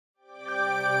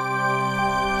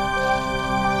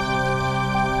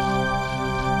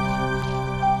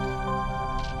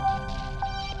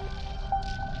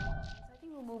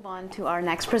to our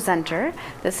next presenter.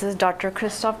 This is Dr.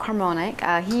 Christoph Karmonik.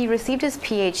 He received his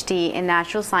PhD in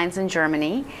Natural Science in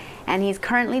Germany, and he's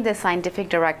currently the Scientific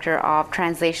Director of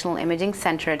Translational Imaging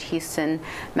Center at Houston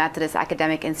Methodist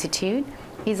Academic Institute.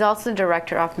 He's also the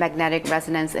Director of Magnetic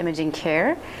Resonance Imaging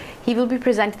Care. He will be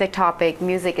presenting the topic,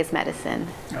 Music is Medicine.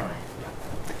 All right.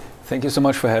 Thank you so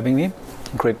much for having me.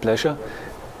 Great pleasure.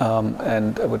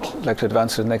 And I would like to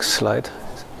advance to the next slide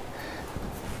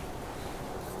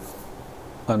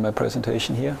on my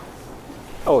presentation here.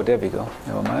 Oh, there we go.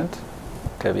 Never mind.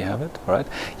 There we have it. All right.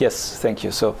 Yes, thank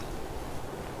you. So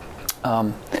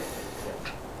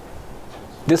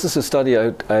this is a study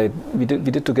we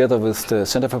did together with the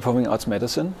Center for Performing Arts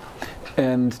Medicine,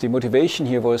 and the motivation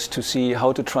here was to see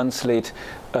how to translate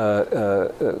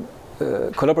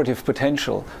collaborative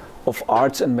potential of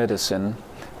arts and medicine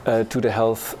to the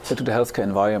healthcare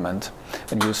environment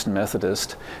in Houston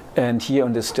Methodist. And here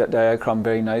on this diagram,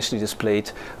 very nicely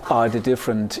displayed, are the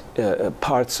different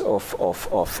parts of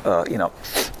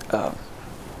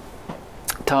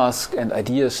tasks and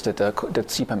ideas that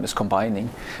CPAM is combining.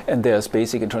 And there's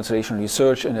basic and translational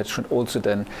research, and it should also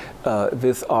then,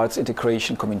 with arts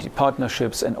integration, community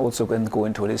partnerships, and also then go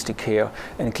into holistic care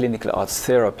and clinical arts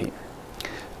therapy.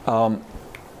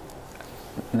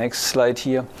 Next slide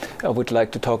here, I would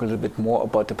like to talk a little bit more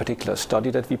about the particular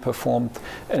study that we performed.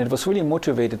 And it was really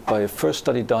motivated by a first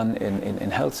study done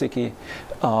in Helsinki.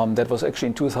 That was actually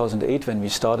in 2008 when we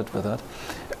started with that.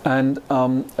 And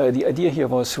the idea here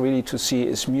was really to see,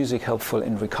 is music helpful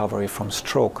in recovery from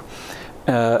stroke?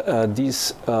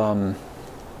 These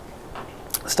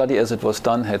study, as it was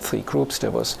done, had three groups.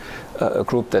 There was a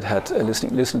group that had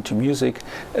listened to music,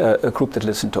 a group that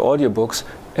listened to audiobooks,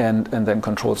 and then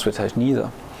controls which had neither.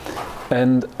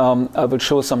 And I will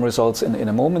show some results in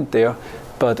a moment there.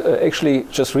 But actually,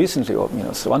 just recently, or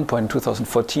so one point in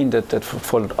 2014, that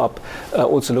followed up,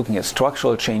 also looking at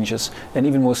structural changes, and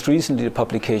even most recently, the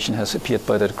publication has appeared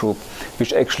by that group,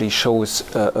 which actually shows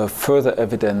further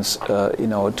evidence,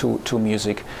 to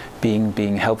music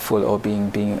being helpful or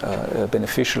being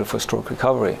beneficial for stroke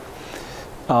recovery.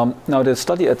 Now, the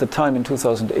study at the time in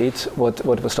 2008, what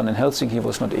was done in Helsinki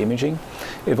was not imaging.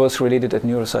 It was related at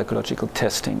neuropsychological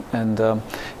testing. And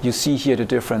you see here the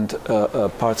different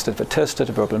parts that were tested: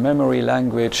 verbal memory,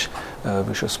 language,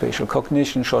 visual-spatial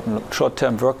cognition,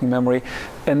 short-term working memory.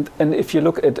 And if you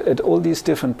look at all these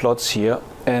different plots here,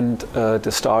 and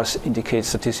the stars indicate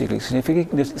statistical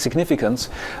significance,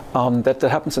 that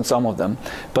happens in some of them.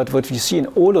 But what you see in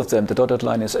all of them, the dotted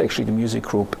line is actually the music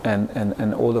group,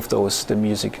 and all of those, the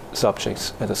music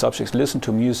subjects. The subjects listen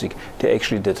to music, they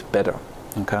actually did better.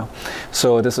 Okay,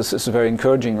 so this is very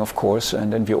encouraging, of course,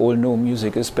 and then we all know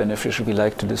music is beneficial. We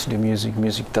like to listen to music.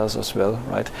 Music does as well,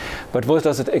 right? But what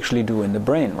does it actually do in the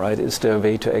brain, right? Is there a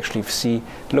way to actually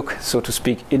look, so to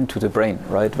speak, into the brain,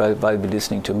 right, while we're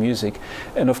listening to music?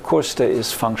 And of course, there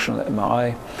is functional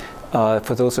MRI.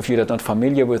 For those of you that are not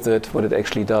familiar with it, what it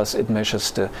actually does, it measures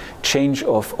the change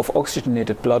of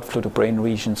oxygenated blood flow to brain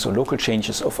regions, so local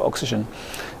changes of oxygen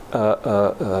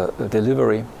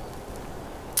delivery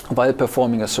while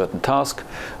performing a certain task.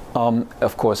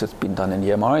 Of course, it's been done in the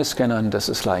MRI scanner, and this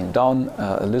is lying down,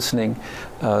 listening.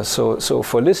 So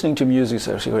for listening to music, it's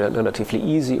actually relatively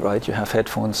easy, right? You have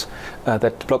headphones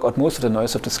that block out most of the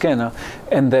noise of the scanner,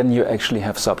 and then you actually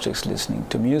have subjects listening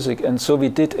to music. And so we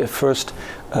did a first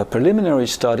preliminary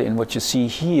study, and what you see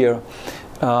here,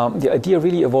 the idea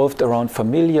really evolved around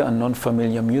familiar and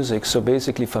non-familiar music. So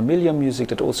basically, familiar music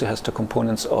that also has the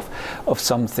components of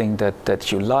something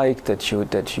that you like, that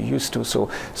you used to. So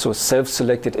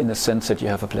self-selected in the sense that you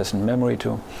have a pleasant memory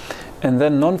to. And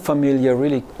then non-familiar,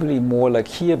 really more like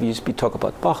here we talk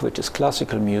about Bach, which is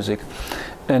classical music.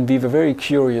 And we were very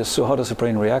curious, so how does the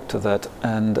brain react to that?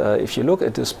 And if you look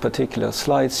at this particular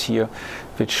slides here,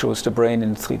 which shows the brain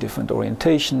in three different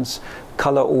orientations,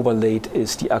 color overlaid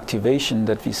is the activation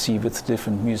that we see with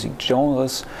different music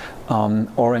genres.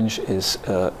 Orange is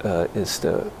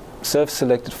the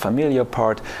self-selected familiar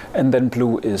part, and then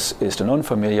blue is the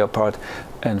non-familiar part.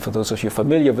 And for those of you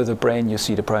familiar with the brain, you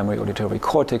see the primary auditory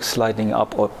cortex sliding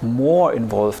up or more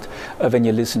involved when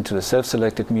you listen to the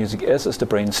self-selected music, as is the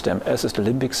brainstem, as is the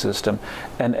limbic system,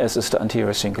 and as is the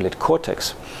anterior cingulate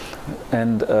cortex.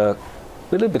 And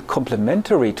little bit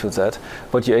complementary to that,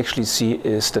 what you actually see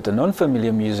is that the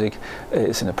non-familiar music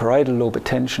is in a parietal lobe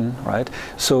attention, right?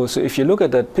 So if you look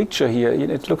at that picture here,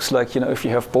 it looks like, if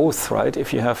you have both, right?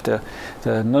 If you have the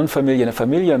non-familiar and the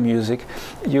familiar music,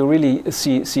 you really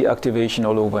see activation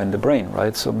all over in the brain,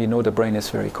 right? So we know the brain is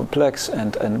very complex,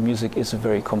 and music is a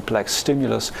very complex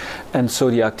stimulus, and so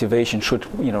the activation should,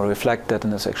 reflect that,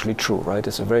 and that's actually true, right?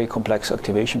 It's a very complex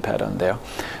activation pattern there.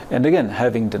 And again,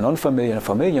 having the non-familiar and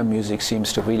familiar music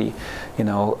seems to really,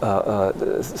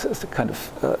 kind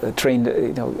of train,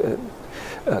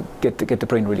 get the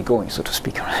brain really going, so to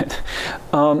speak, right?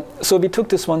 So we took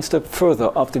this one step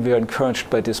further after we were encouraged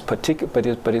by this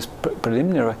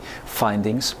preliminary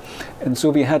findings, and so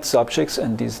we had subjects,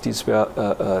 and these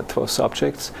were 12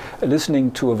 subjects,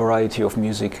 listening to a variety of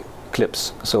music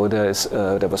clips. So there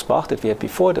was Bach that we had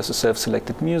before. There's a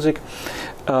self-selected music,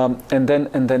 and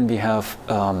then we have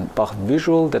Bach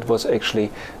visual. That was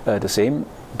actually the same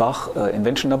Bach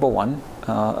invention number 1,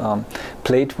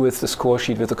 played with the score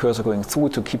sheet with the cursor going through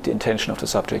to keep the intention of the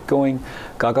subject going.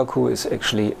 Gagaku is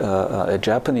actually a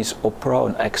Japanese opera,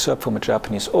 an excerpt from a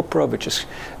Japanese opera, which is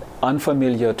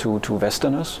unfamiliar to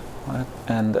Westerners, right?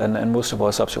 And most of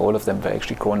our subjects, all of them, were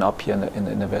actually grown up here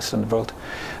in the Western world.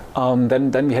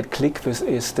 Then we had Click, which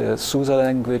is the Susa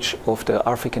language of the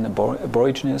African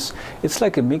Aborigines. It's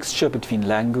like a mixture between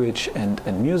language and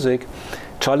music.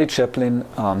 Charlie Chaplin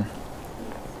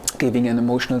giving an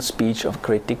emotional speech of a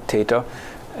great dictator.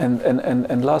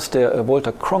 And last year,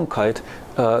 Walter Cronkite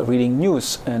reading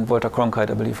news, and Walter Cronkite,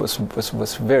 I believe,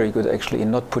 was very good actually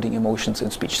in not putting emotions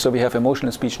in speech. So we have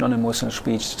emotional speech, non-emotional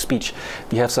speech.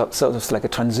 We have sort of like a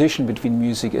transition between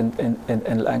music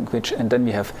and language, and then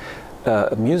we have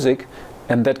music,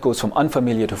 and that goes from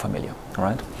unfamiliar to familiar, all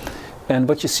right? And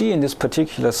what you see in this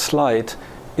particular slide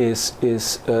is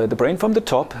the brain from the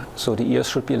top, so the ears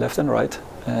should be left and right,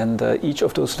 and each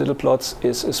of those little plots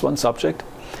is one subject,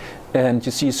 and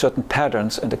you see certain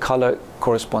patterns, and the color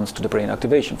corresponds to the brain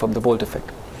activation from the Volt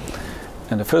effect.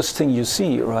 And the first thing you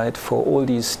see, right, for all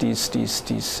these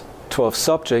 12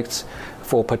 subjects,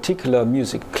 for a particular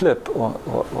music clip,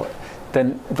 or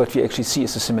then what we actually see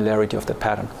is the similarity of the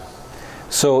pattern.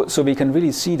 So we can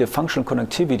really see the functional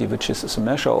connectivity, which is a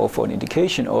measure of, or an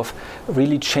indication of,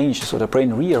 really changes. So the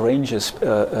brain rearranges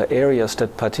areas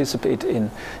that participate in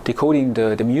decoding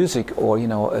the music, or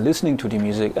listening to the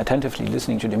music, attentively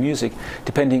listening to the music,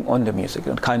 depending on the music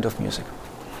and kind of music.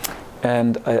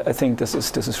 And I think this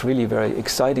is really very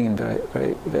exciting and very,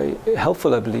 very, very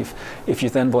helpful, I believe, if you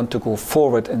then want to go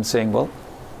forward and saying, well,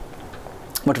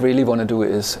 what we really want to do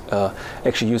is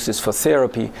actually use this for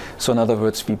therapy. So in other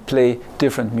words, we play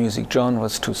different music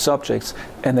genres to subjects,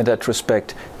 and in that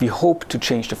respect, we hope to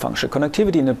change the functional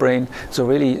connectivity in the brain. So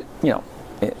really,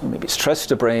 maybe stress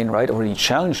the brain, right, or really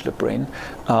challenge the brain,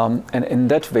 and in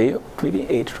that way, maybe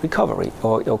aid recovery,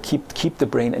 or keep the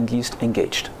brain at least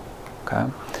engaged. Okay,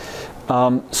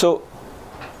 so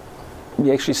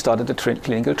we actually started a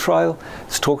clinical trial,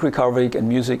 stroke recovery and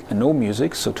music and no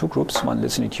music, so 2 groups, one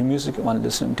listening to music, one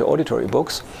listening to auditory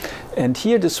books. And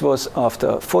here this was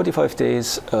after 45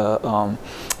 days,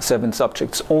 7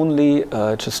 subjects only,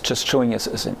 just showing us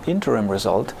as an interim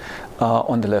result.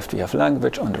 On the left we have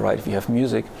language, on the right we have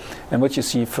music. And what you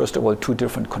see, first of all, 2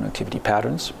 different connectivity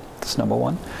patterns. That's number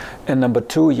 1. And number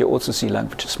 2, you also see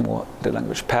language is more, the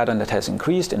language pattern that has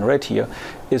increased in red here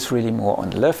is really more on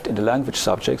the left in the language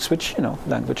subjects, which,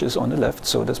 language is on the left,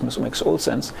 so this makes all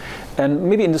sense. And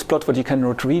maybe in this plot what you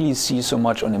cannot really see so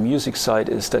much on the music side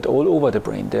is that all over the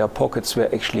brain there are pockets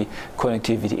where actually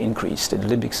connectivity increased in the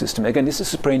limbic system. Again, this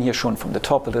is the brain here shown from the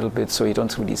top a little bit, so you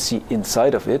don't really see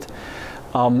inside of it.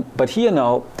 But here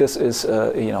now, this is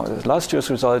last year's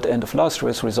result, end of last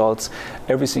year's results,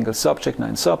 every single subject,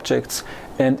 9 subjects,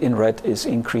 and in red is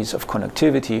increase of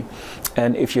connectivity.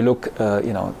 And if you look,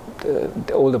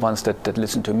 all the ones that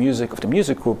listen to music of the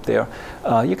music group there,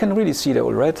 you can really see they're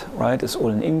all red, right? It's all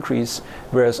an increase,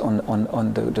 whereas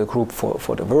on the group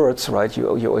for the words, right,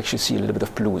 you actually see a little bit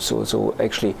of blue. So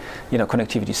actually,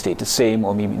 connectivity stayed the same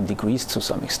or maybe decreased to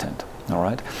some extent. All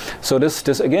right. So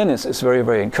this again is very,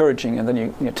 very encouraging. And then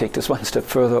you take this one step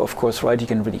further, of course, right? You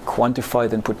can really quantify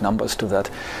it and put numbers to that.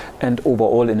 And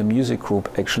overall in the music group,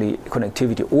 actually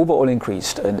connectivity overall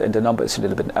increased, and the number is a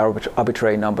little bit an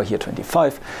arbitrary number here,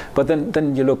 25. But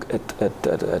then you look at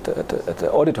the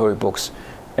auditory books,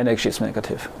 and actually it's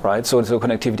negative, right? So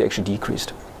connectivity actually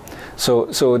decreased.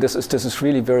 So this is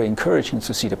really very encouraging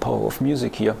to see the power of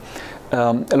music here.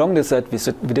 Along with that,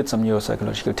 we did some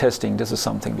neuropsychological testing. This is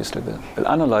something we still will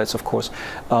analyze, of course.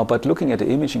 But looking at the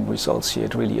imaging results here,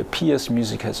 it really appears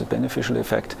music has a beneficial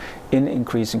effect in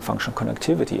increasing functional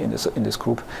connectivity in this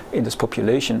group, in this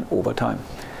population over time.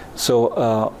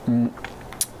 So,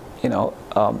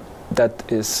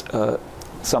 that is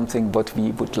something what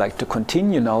we would like to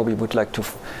continue now. We would like to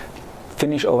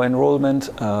finish our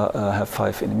enrollment, have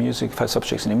 5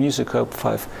 subjects in the music group,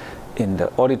 5 in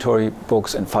the auditory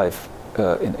books, and 5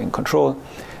 in control.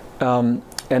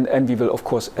 And we will, of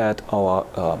course, add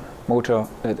our motor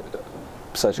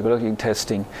psychological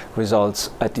testing results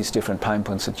at these different time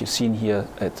points that you've seen here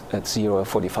at 0,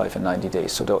 45, and 90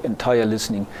 days. So the entire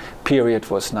listening period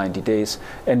was 90 days,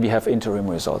 and we have interim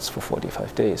results for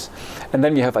 45 days. And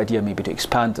then we have idea maybe to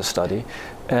expand the study,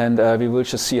 and we will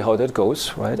just see how that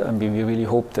goes, right? And we really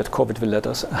hope that COVID will let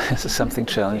us. This is something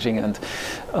challenging, and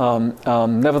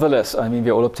nevertheless, I mean,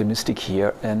 we're all optimistic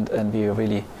here, and we are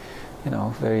really,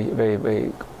 very, very,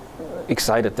 very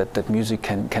excited that music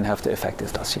can have the effect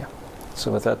it does here. So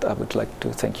with that, I would like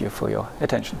to thank you for your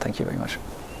attention. Thank you very much.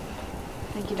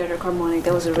 Thank you, Dr. Carmonic.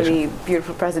 That was a really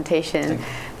beautiful presentation.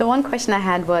 The one question I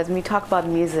had was, when we talk about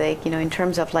music, in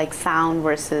terms of like sound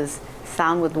versus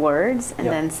sound with words, and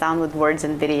then sound with words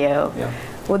and video,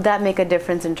 would that make a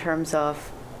difference in terms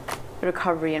of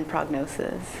recovery and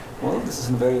prognosis? Well, this is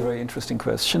a very, very interesting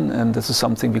question, and this is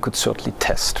something we could certainly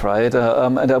test, right?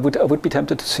 And I would be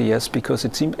tempted to say yes, because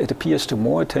it appears to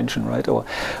more attention, right, or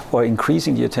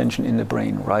increasing the attention in the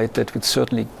brain, right, that would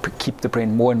certainly keep the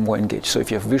brain more and more engaged. So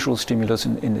if you have visual stimulus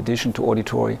in addition to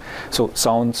auditory, so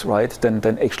sounds, right,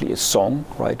 then actually a song,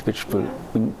 right, which will,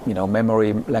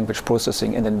 memory, language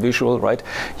processing, and then visual, right,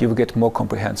 you will get more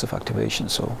comprehensive activation.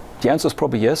 So the answer is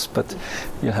probably yes, but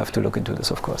you'll have to look into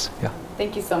this, of course. Yeah.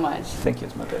 Thank you so much. Thank you.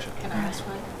 It's my pleasure. Can I ask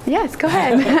one? Yes, go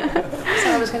ahead. So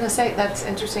I was going to say, that's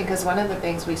interesting, because one of the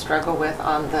things we struggle with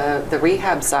on the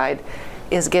rehab side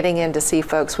is getting in to see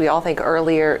folks. We all think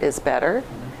earlier is better,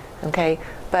 okay?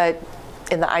 But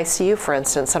in the ICU, for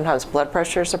instance, sometimes blood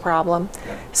pressure is a problem.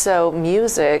 Yeah. So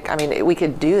music, I mean, we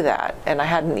could do that. And I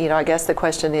hadn't, I guess the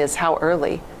question is how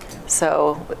early?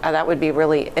 So that would be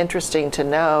really interesting to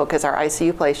know, because our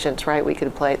ICU patients, right, we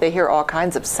could play, they hear all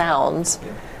kinds of sounds.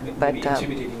 Yeah. But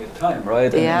intimidating at the time,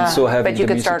 right? Yeah, and so but you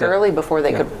could start early before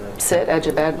they could sit edge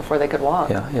of bed, before they could walk.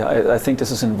 I think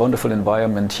this is a wonderful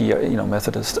environment here,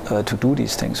 Methodist, to do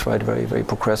these things, right? Very, very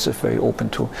progressive, very open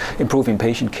to improving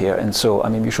patient care. And so, I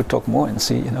mean, we should talk more and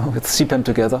see, with CPAM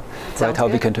together, right, how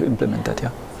we can implement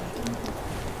that,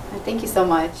 Thank you so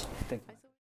much.